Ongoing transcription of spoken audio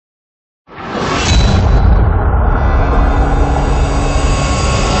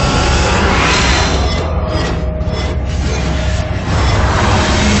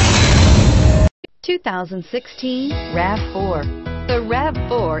2016 RAV4. The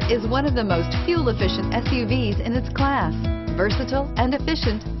RAV4 is one of the most fuel-efficient SUVs in its class. Versatile and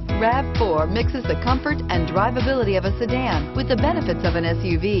efficient, RAV4 mixes the comfort and drivability of a sedan with the benefits of an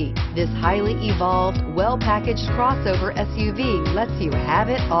SUV. This highly evolved, well-packaged crossover SUV lets you have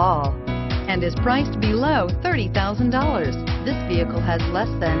it all and is priced below $30,000. This vehicle has less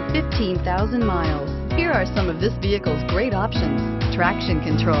than 15,000 miles. Here are some of this vehicle's great options: traction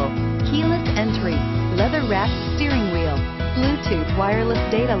control, keyless entry, leather-wrapped steering wheel, Bluetooth wireless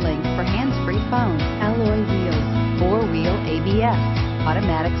data link for hands-free phone, alloy wheels, four-wheel ABS,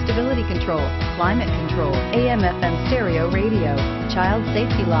 automatic stability control, climate control, AM/FM stereo radio, child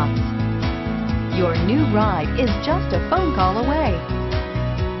safety locks. Your new ride is just a phone call away.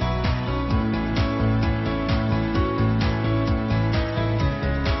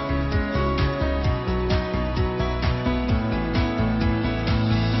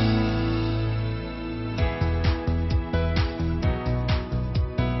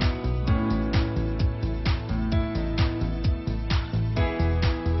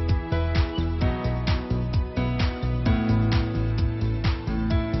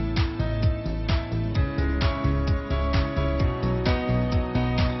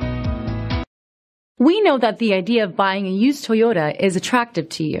 We know that the idea of buying a used Toyota is attractive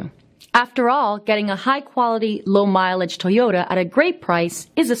to you. After all, getting a high-quality, low-mileage Toyota at a great price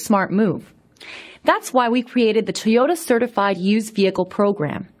is a smart move. That's why we created the Toyota Certified Used Vehicle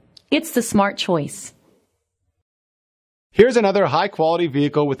Program. It's the smart choice. Here's another high-quality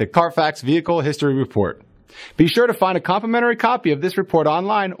vehicle with a Carfax Vehicle History Report. Be sure to find a complimentary copy of this report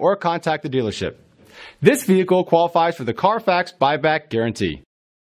online or contact the dealership. This vehicle qualifies for the Carfax Buyback Guarantee.